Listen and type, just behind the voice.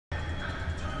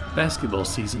Basketball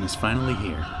season is finally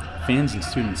here. Fans and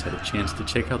students had a chance to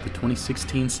check out the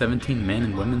 2016-17 men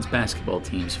and women's basketball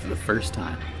teams for the first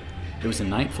time. It was a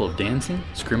night full of dancing,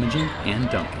 scrimmaging, and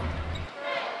dunking.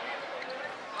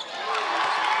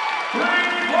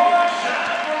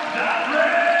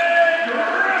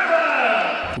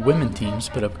 The women teams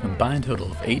put up a combined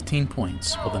total of 18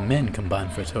 points, while the men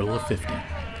combined for a total of 50.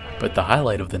 But the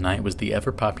highlight of the night was the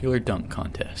ever-popular dunk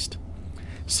contest.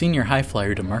 Senior high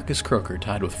flyer DeMarcus Croker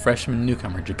tied with freshman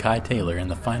newcomer Ja'Kai Taylor in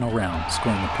the final round,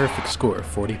 scoring a perfect score of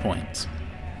 40 points.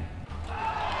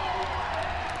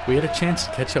 We had a chance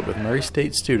to catch up with Murray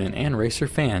State student and Racer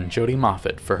fan Jody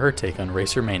Moffitt for her take on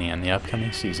Racer Mania in the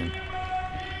upcoming season.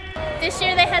 This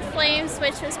year they had flames,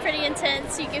 which was pretty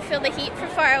intense. You could feel the heat from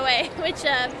far away, which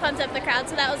pumped up the crowd,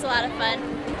 so that was a lot of fun.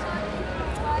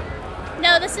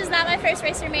 No, this is not my first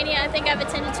Racer Mania. I think I've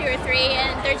attended 2 or 3,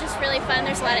 and they're just really fun.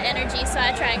 There's a lot of energy, so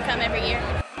I try and come every year.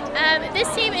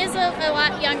 This team is a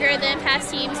lot younger than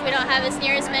past teams. We don't have as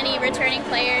many returning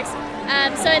players.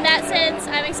 So in that sense,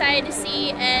 I'm excited to see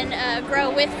and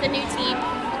grow with the new team.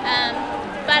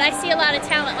 But I see a lot of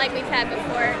talent like we've had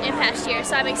before in past years,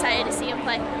 so I'm excited to see them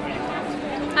play.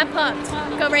 I'm pumped.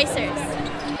 Go Racers!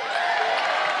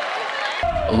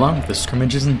 Along with the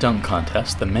scrimmages and dunk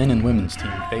contest, the men and women's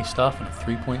team faced off in a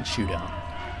 3-point shootout.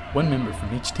 One member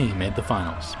from each team made the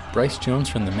finals, Bryce Jones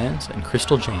from the men's and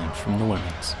Crystal James from the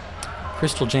women's.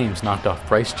 Crystal James knocked off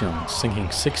Bryce Jones,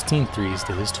 sinking 16 threes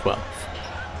to his 12th.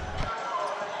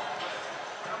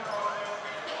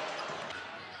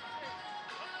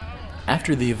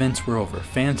 After the events were over,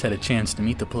 fans had a chance to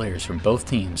meet the players from both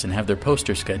teams and have their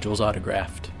poster schedules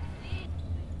autographed.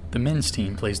 The men's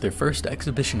team plays their first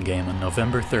exhibition game on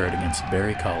November 3rd against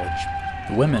Berry College.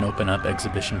 The women open up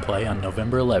exhibition play on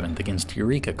November 11th against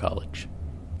Eureka College.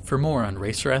 For more on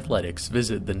Racer Athletics,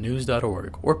 visit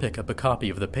thenews.org or pick up a copy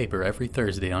of the paper every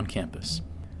Thursday on campus.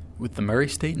 With the Murray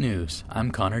State News,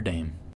 I'm Connor Dame.